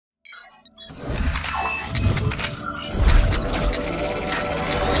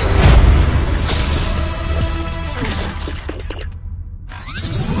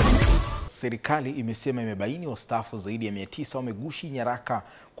Serikali imesema imebaini wastaafu zaidi ya 900 wamegushi nyaraka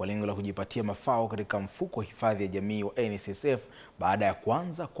kwa lengo la kujipatia mafao katika mfuko wa hifadhi ya jamii wa NSSF baada ya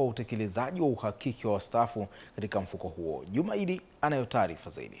kuanza kwa utekelezaji wa uhakiki wa wastaafu katika mfuko huo. Jumaidi anayo taarifa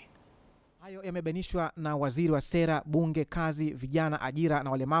zaidi. Hayo yamebainishwa na Waziri wa Sera, Bunge, Kazi, Vijana, Ajira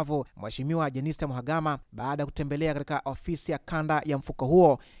na Walemavu, Mheshimiwa Jenista Mhagama baada ya kutembelea katika ofisi ya kanda ya mfuko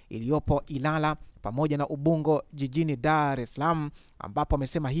huo iliyopo Ilala pamoja na Ubungo jijini Dar es Salaam, ambapo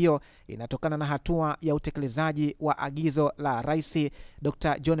amesema hiyo inatokana na hatua ya utekelezaji wa agizo la Rais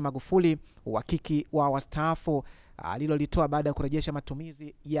Dr. John Magufuli, uhakiki wa wastaafu alilolitoa baada ya kurejesha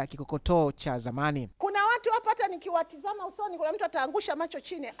matumizi ya kikokotoo cha zamani. Kuna watu hapa hata nikiwatizama usoni kuna mtu ataangusha macho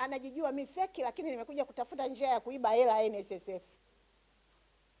chini, anajijua mimi feki, lakini nimekuja kutafuta njia ya kuiba hela NSSF.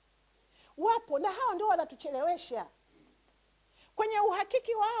 Wapo na hao ndio wanatuchelewesha. Kwenye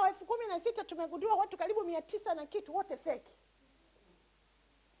uhakiki wao 16,000 tumegundua watu karibu 900 na kitu wote feki.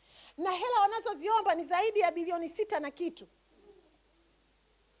 Na hela wanazoziomba ni zaidi ya bilioni 6 na kitu.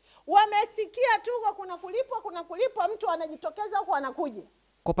 Wamesikia tu kuna kulipwa mtu anajitokeza huko anakuja.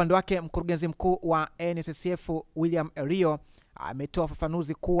 Kwa upande wake mkurugenzi mkuu wa NSSF William Erio ametoa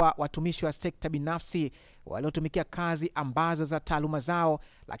ufafanuzi kuwa watumishi wa sekta binafsi waliotumikia kazi ambazo za taaluma zao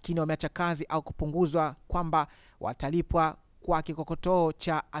lakini wameacha kazi au kupunguzwa kwamba watalipwa kwa kikokotoo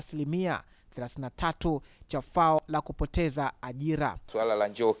cha 33% cha fao la kupoteza ajira. Swala la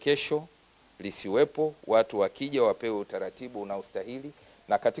njoo kesho lisiwepo, watu wakija wapewe utaratibu unaostahili,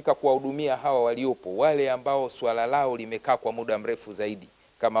 na katika kuwahudumia hawa waliopo, wale ambao swala lao limekaa kwa muda mrefu zaidi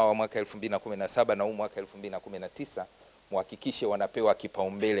kama wa mwaka 2017 na mwaka 2019, muhakikishe wanapewa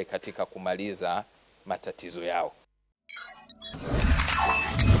kipaumbele katika kumaliza matatizo yao.